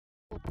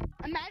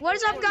What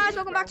is up, guys?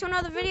 Welcome back to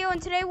another video.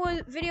 And today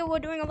we're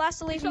doing a last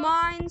to leave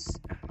mines.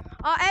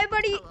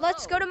 Everybody,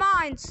 let's go to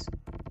mines.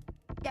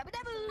 And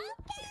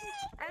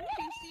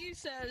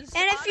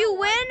if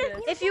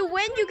you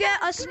win, you get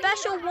a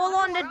special wall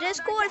on the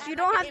Discord. If you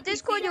don't have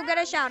Discord, you'll get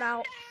a shout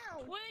out.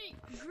 Wait,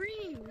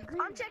 green.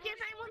 I'm checking if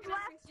anyone's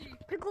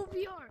left. Pickle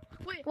VR.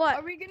 Wait, what?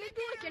 Are we gonna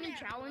do like any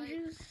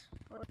challenges?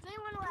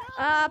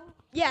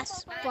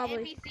 Yes,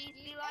 probably.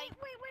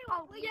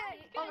 Oh, yeah.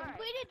 Oh,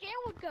 where did Jay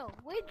go?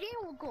 Where Jay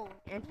go?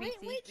 Where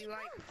Jay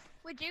go?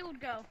 Where Jay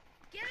go?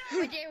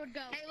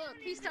 Hey, look,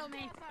 please tell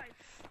me.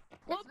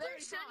 What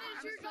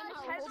percentage you guys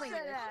holding this?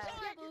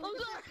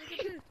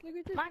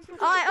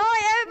 Alright,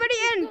 everybody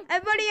in.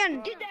 Everybody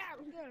in. Get down.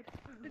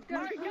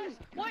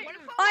 Wait,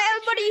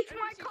 everybody.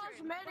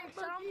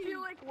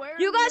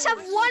 You guys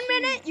have 1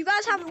 minute. You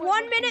guys have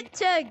 1 minute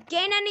to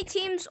gain any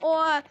teams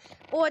or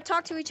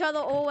talk to each other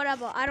or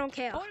whatever. I don't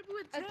care.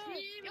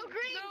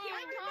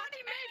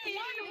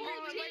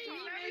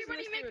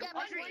 Everybody make that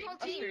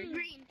team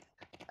green.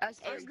 Us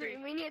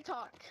green. We need to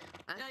talk.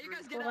 Yeah, you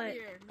guys get out of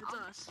here. It's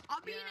us.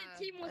 I'll be in a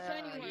team with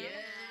anyone.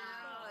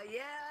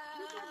 Yeah.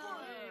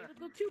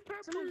 The two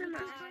purple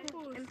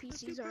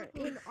NPCs are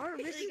in our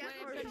mission.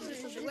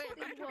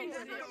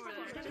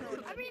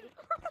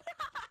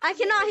 I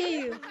cannot hear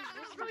you.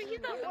 I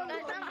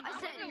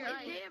said, if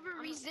they ever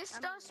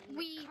resist us,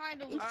 we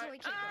instantly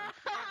kill them.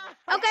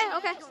 Okay.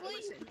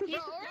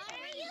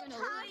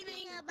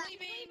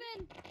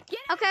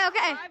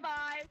 Okay.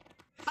 Bye.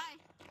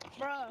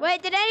 Bro.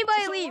 Wait, did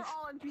anybody leave? We're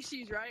all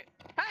NPCs, right?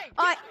 Hey.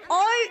 Alright,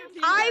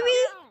 Ivy,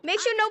 make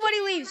sure nobody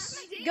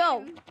leaves.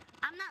 Go.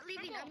 I'm not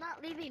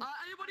leaving.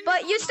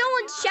 But you're still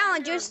in the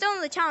challenge. You're still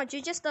in the challenge.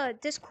 You're just a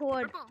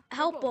Discord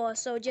helper.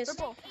 So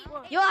just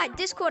you're a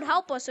Discord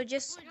helper. So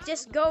just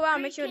go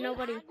around. Make sure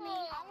nobody. I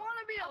want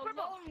to be a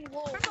purple.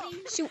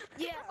 Shoot.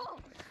 Yeah.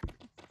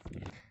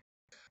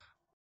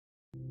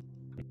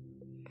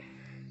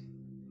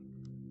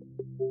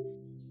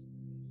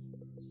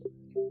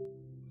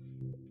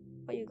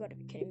 Oh, you gotta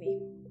be kidding me.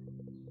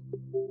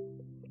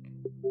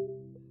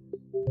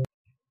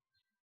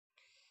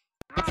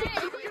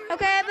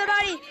 Okay,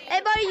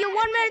 everybody, you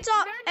 1 minute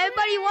talk.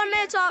 Everybody, 1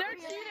 minute talk.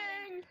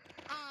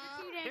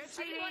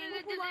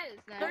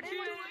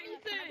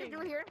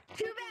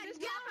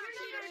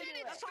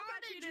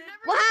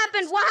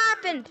 What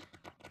happened?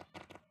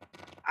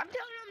 I'm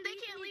telling them they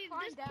can't leave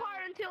this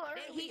part until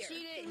early.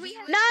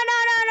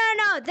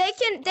 No. They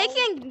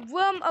can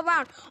roam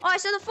around.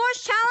 Alright, so the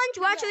first challenge,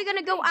 we're actually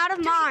gonna go out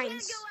of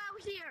mines.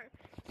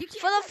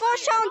 For the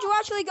first challenge, we're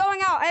actually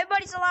going out.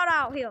 Everybody's allowed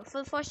out here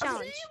for the first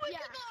challenge.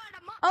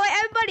 Alright,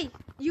 everybody,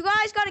 you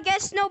guys gotta get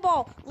a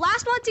snowball.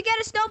 Last one to get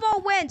a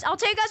snowball wins. I'll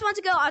tell you guys when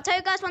to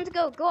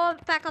go. Go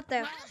back up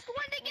there. Last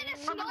one to get a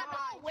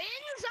snowball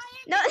wins?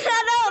 No.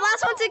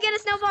 Last one to get a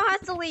snowball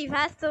has to leave.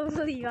 I'm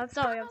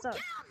sorry.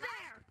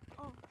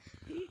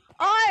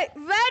 Alright,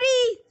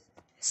 ready,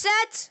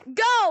 set,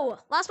 go.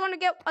 Last one to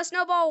get a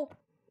snowball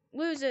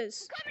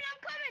loses. I'm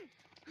coming.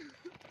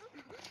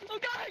 Oh,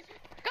 guys.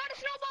 Got a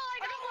snowball.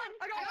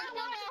 I got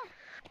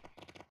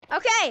one.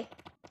 Okay,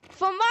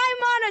 for my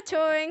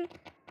monitoring,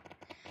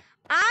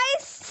 I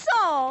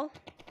saw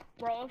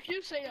Bro, if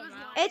you say I'm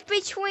out. it's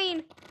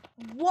between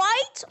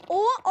white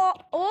or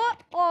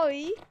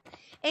oi,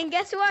 and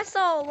guess who I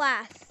saw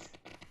last?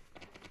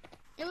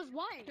 It was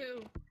white.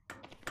 Who?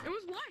 It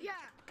was white.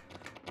 Yeah.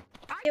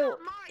 I It- got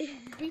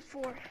mine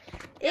before.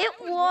 It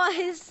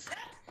was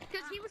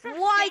He was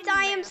white.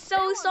 I am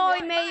so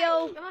sorry,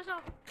 Mayo.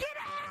 Get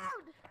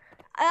out!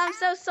 I'm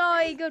so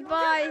sorry.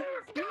 Goodbye.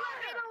 You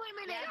have been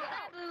eliminated.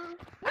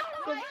 No,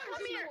 come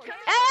here.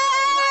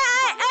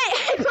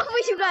 Hey,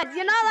 both you guys.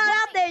 You're not allowed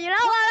out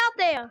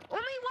there.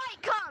 Only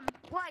white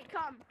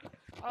come.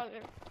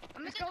 Okay.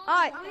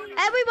 Alright,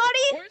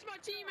 everybody. Where's my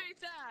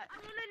teammates at? I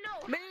want to know.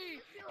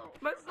 Me.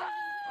 My son.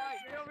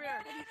 Alright, get over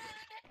here.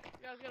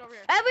 You guys get over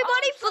here.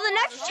 Everybody, for the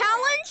next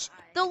challenge,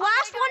 the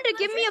last one to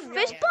give me a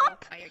fist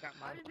bump,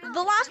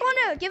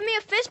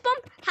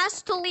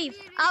 has to leave.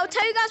 I'll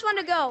tell you guys when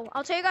to go.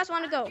 How do you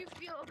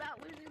feel about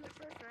losing the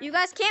first round? You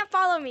guys can't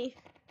follow me.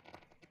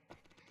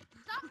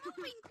 Stop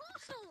moving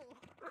closer.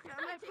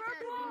 I'm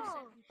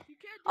purple. You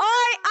can't do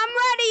Alright, I'm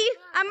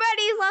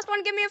ready. Last one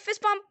to give me a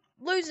fist bump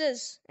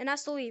loses and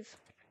has to leave.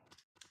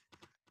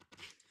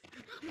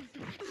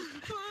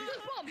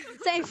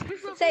 Safe.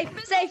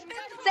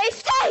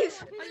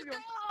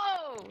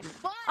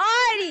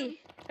 Alrighty.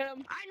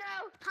 him. I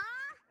know. Huh?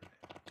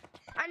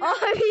 I'm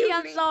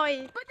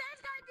sorry. But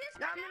that's not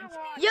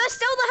disconnect. You're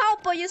still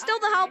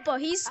the helper.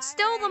 He's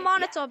still the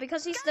monitor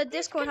because he's the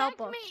Discord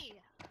helper.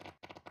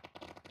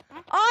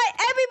 Alright,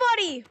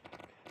 everybody.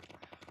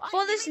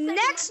 For this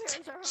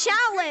next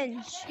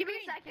challenge. Give me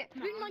a second.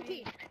 Green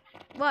monkey.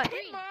 What?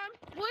 Hey, Mom.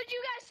 What did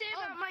you guys say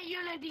about my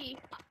Unity?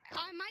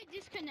 I might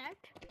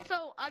disconnect.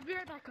 So I'll be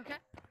right back, okay?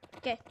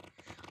 Okay.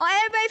 Alright,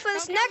 everybody, for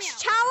this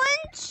next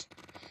challenge,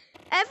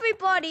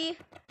 everybody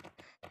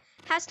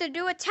has to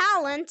do a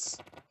talent.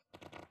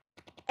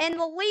 And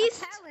the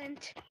least,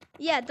 Talent.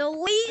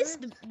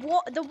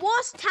 the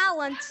worst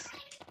talent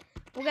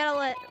We'll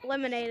get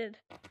eliminated.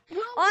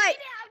 We'll Alright. rate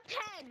it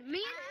out of 10. Me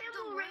and him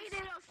will rate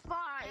it a 5.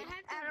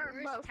 At our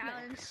most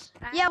talents.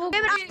 Yeah, we'll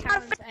give it out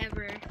of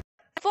ever.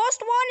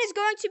 First one is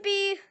going to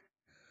be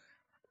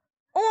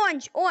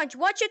Orange. Orange,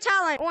 what's your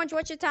talent? Orange,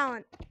 what's your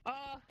talent?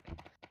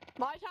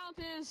 My talent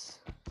is,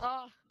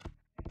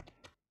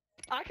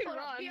 I can run.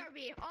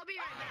 BRB. I'll be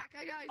right back.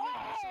 I gotta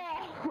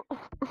go.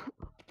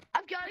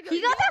 I've gotta go.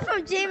 He got that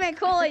from Jamie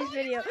Coley's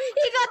video.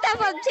 He got that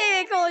from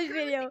Jamie Coley's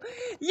video.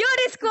 You're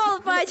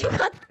disqualified. You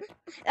got.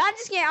 I'm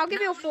just kidding. I'll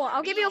give you a 4.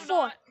 I'll give you a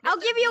 4. I'll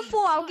give you a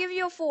 4. I'll give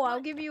you a 4. I'll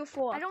give you a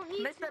 4. I don't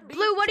need Mr. Beast.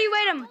 Blue, what do you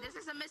rate him? This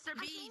is a Mr.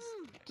 Beast.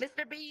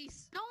 Mr.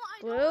 Beast. No,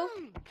 I Blue?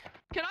 don't.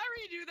 Can I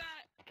redo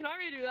that? Can I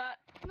redo that?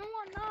 No,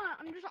 I'm not.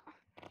 I'm just.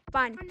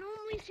 Fine. I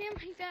normally sound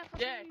like that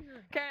for Yeah. some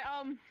reason. Okay,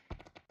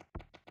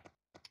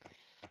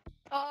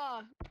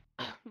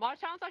 my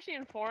talent's actually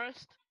in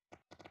forest.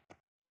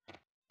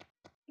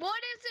 What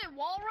is it?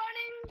 Wall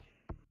running?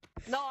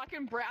 No,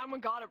 I'm a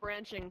god at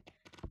branching.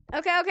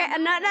 Okay, okay.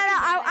 No.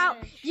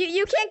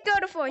 You can't go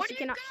to forest. What You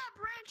do you cannot. got?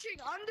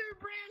 Branching, under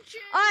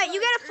branching. All right, you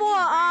get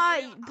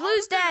a 4.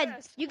 Blue's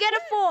dead. You get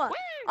a 4. All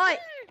right.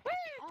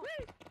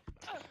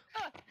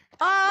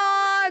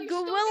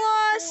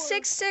 Gorilla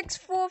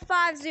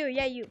 66450.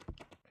 Yeah, you.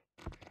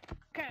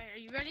 Okay, are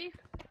you ready?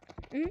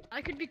 Mhm.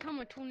 I could become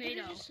a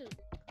tornado.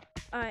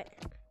 All right.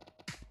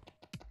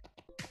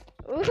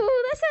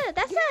 Ooh,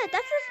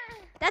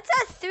 that's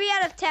a 3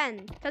 out of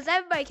 10. Cause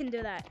everybody can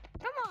do that.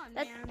 Come on,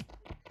 That's- man.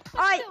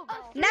 All right.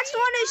 Next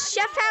one is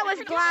chef hat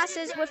with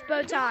glasses with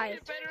bow tie.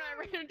 I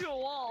ran into a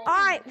wall.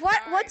 All right.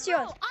 What's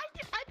yours? Bro,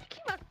 I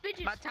became a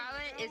fidget My spinner,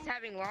 talent bro. is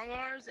having long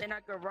arms and I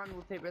can run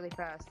with it really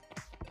fast.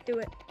 Do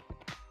it.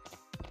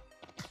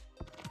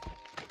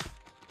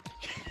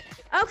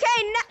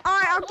 Okay, all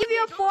right, I'll give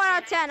you a 4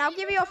 out of 10. I'll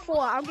give you a 4.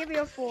 I'll give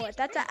you a 4.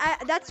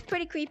 That's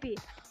pretty creepy.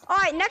 All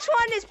right, next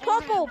one is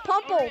purple.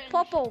 Take your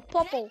TV,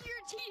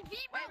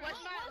 Wait,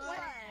 what's my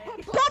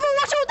Purple,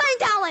 what's your thing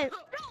talent?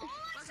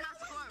 What's my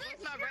score?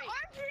 What's my rate?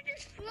 arms were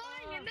just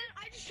flying, and then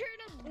I just heard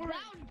a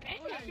loud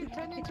bang. You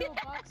turned into a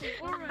box of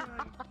orange.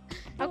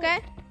 Okay,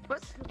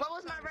 What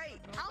was my rate?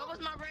 What was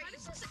my rate?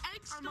 This is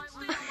extra.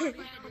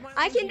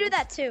 I can do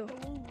that too.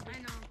 I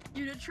know.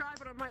 You did try,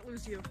 but I might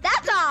lose you.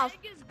 That's a Egg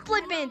is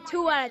flipping growing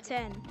 2 out of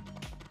 10.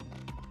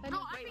 No,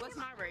 Wait, what's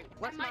my rate?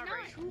 What's Am my I not?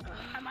 rate?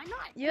 Am I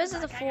not? Yours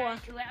is a 4. I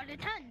got 2 out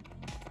of 10.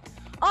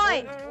 All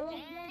right,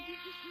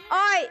 all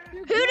right.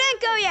 Who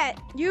didn't go yet?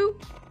 You.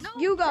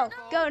 You go.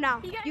 Go now.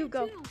 He got You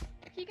go. 2.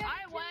 He got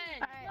I 2.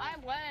 win. I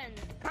win.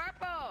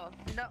 Purple.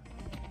 No,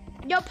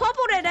 Yo,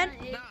 purple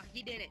didn't. no,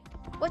 he didn't.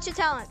 What's your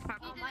talent?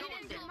 Purple.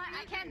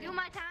 I can't do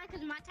my talent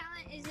because my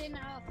talent is in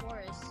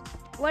forest.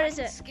 What is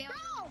it?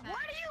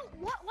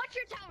 Bro, what's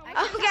your talent?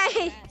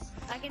 Okay.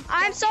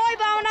 I'm sorry,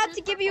 but I'm not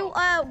to give you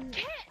a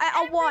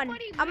 1.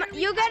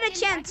 You get a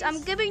chance.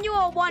 I'm giving you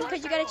a 1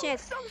 because you get a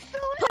chance.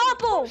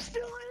 Purple.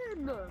 Still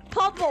in.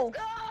 Purple.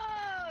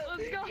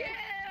 Let's go.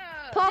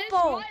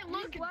 Purple. This might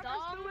look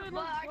dumb,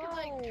 but I can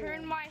like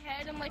turn my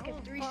head in like a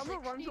 360. I'm gonna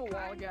run to a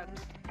wall again.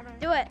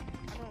 Do it.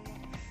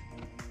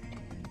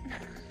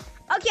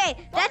 Okay,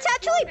 that's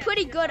actually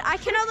pretty good. I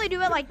can only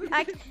do it like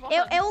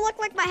it'll look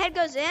like my head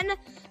goes in.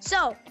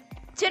 So,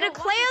 to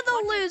declare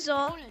the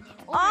loser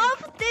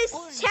of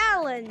this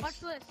challenge,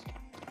 Watch this.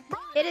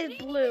 it is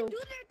Blue. Do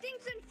their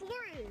things in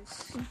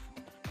forest.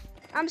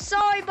 I'm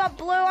sorry, but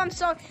Blue, I'm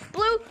sorry.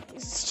 Blue,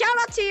 shout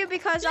out to you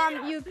because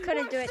you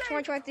couldn't do it.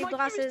 2023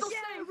 glasses.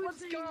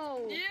 Let's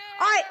go. Yeah.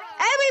 All right,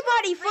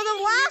 everybody, for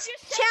the last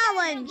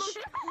challenge.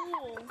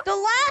 The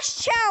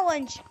last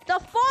challenge. The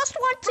first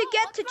one to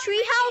get to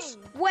treehouse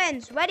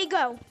wins. Ready,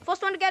 go.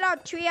 First one to get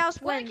out treehouse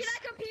Wait, wins. can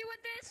I compete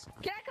with this?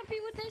 Can I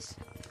compete with this?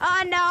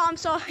 No, I'm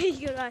sorry.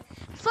 You're right.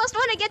 First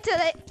one to get to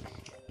it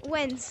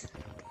wins.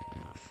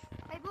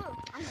 Hey, Blue.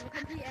 I'm gonna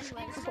compete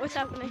anyways. What's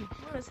happening?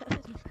 What's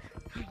happening?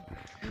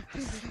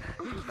 Wait,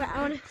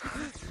 I wanna...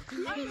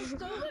 Let me in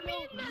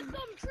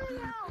some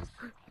treehouse.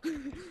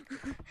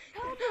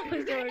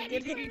 Who's gonna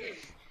get it?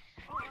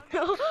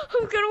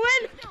 Who's gonna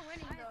win? Still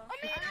winning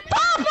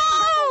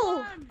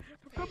though.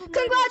 Purple!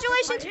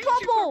 Congratulations,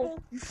 Purple!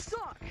 You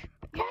suck.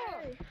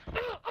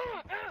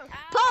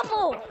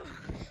 Purple!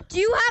 Do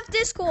you have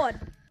Discord?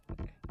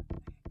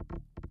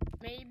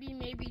 Maybe,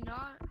 maybe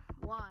not.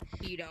 Why?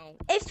 You don't.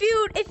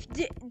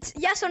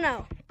 Yes or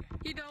no?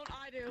 You don't.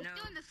 I do. No.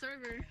 Still in the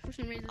server for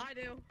some reason. I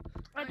do.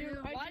 Why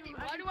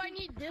do I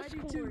need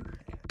Discord?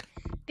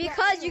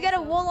 Because you get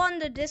a wall on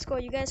the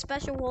Discord. You get a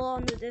special wall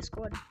on the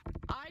Discord.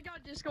 I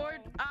got Discord.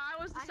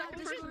 I was the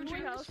second person in the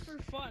treehouse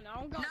for fun. I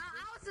don't got. No,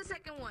 I was the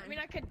second one. I mean,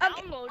 I could Okay.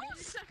 download it.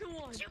 The second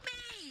one. What you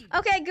mean?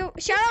 Okay,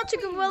 shout out to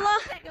Gorilla.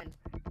 Second.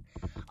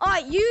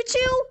 Alright, you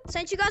two,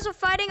 since you guys are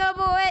fighting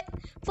over it,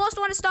 first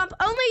one to stomp,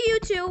 only you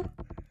two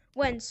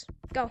wins.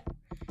 Go.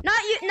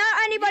 Not you,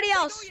 not anybody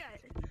else.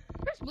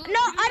 No,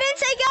 I didn't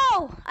say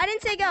go. I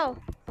didn't say go.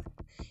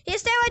 Here,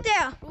 stay right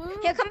there.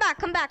 Here, come back.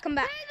 Hey, that's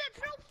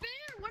no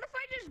fair. What if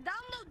I just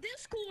download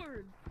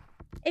Discord?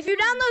 If you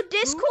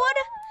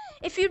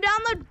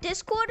download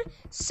Discord,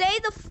 say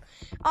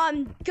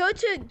Go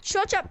to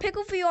search up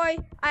Pickle Fiore.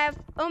 I have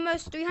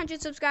almost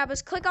 300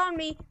 subscribers. Click on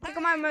me. Click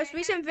on my most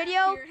recent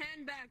video.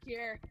 Hand back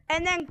here.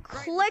 And then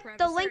click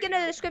the link in the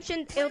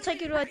description. It'll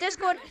take you to a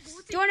Discord.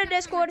 Join a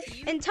Discord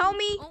and tell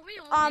me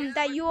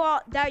that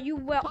you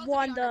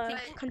won the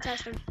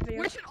contestant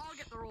video. We should all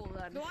get the role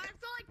then. Do I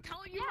feel like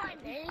telling you my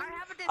name?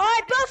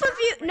 Alright, both of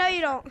you. No,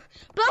 you don't.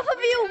 Both of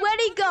you,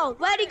 ready, go.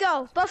 Ready,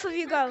 go. Both of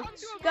you, go.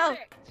 Go.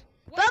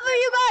 Both of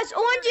you guys,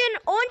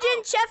 orange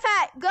and chef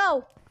hat,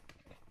 go.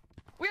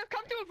 We have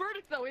come to a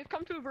verdict, though. We have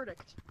come to a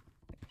verdict.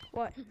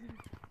 What?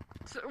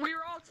 So we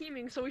were all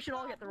teaming, so we should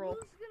all get the role.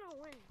 Who's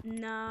gonna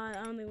win? Nah,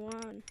 only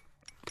one.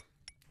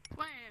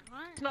 Wait,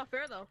 what? It's not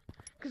fair though,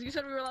 because you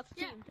said we were allowed to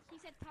team. He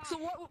said top. So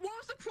what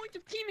was the point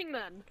of teaming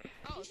then?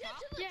 Oh,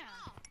 yeah.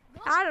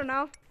 I don't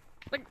know.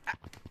 Like,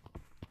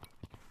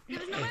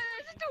 there's no way.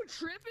 Is this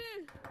dude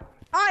tripping?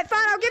 Alright,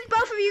 fine, I'll give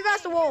both of you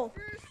guys the wall.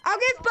 I'll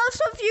give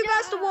both of you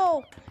guys the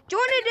wall. Join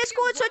the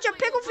Discord, search up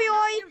Pickle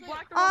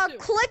Fiore.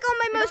 Click on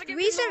my most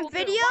recent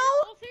video,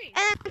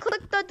 and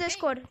click the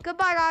Discord.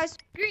 Goodbye, guys.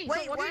 Green.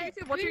 Wait,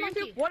 what's your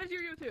YouTube? What is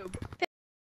your YouTube?